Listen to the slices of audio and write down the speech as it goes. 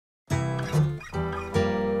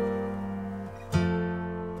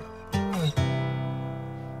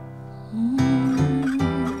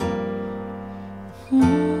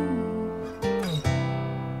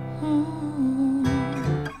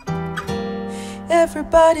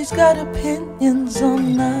Everybody's got opinions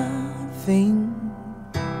on nothing.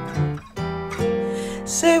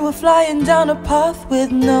 Say we're flying down a path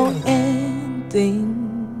with no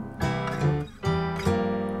ending.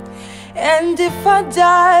 And if I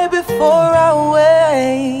die before I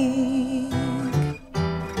wake,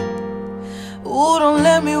 ooh, don't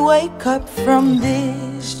let me wake up from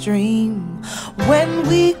this dream. When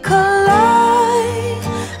we collide,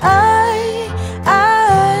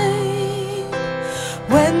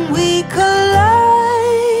 when we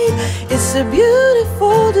collide, it's a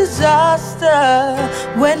beautiful disaster.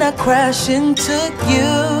 When I crash into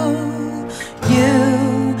you,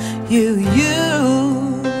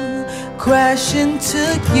 crash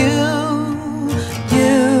into you.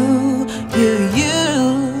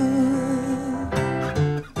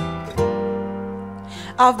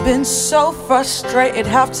 I've been so frustrated,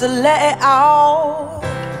 have to let it out.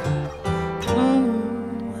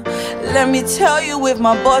 Let me tell you with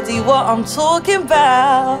my body what I'm talking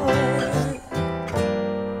about.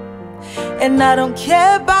 And I don't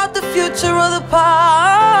care about the future or the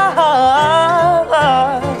past.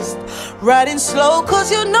 Riding slow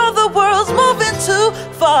cause you know the world's moving too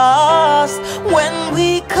fast. When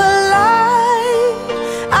we collide,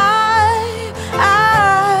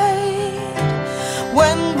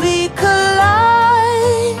 when we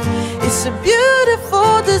collide, it's a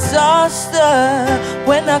beautiful disaster.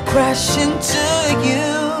 When I crash into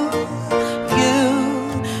you,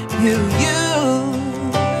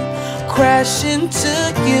 crash into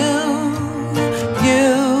you.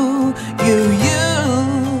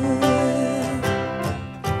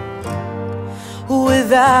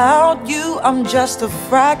 Without you, I'm just a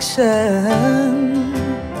fraction,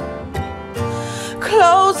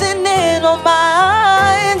 closing in on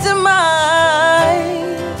minds and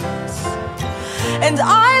minds. And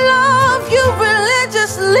I love you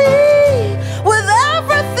religiously, with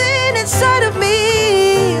everything inside of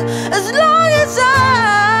me. As long as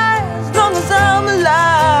I'm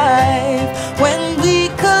alive. When we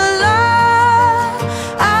collide,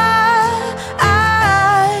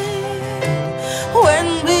 when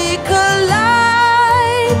we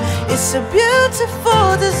collide, it's a beautiful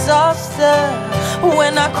disaster.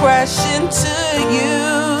 When I crash into you,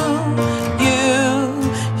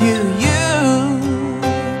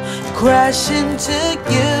 crash into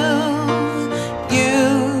you.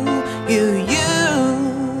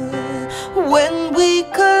 When we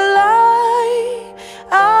collide,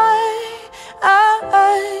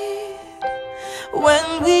 when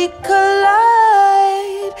we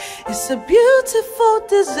collide, it's a beautiful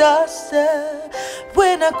disaster.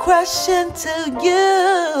 When I crash into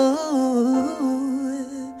you,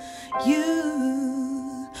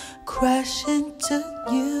 crash into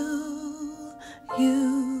you.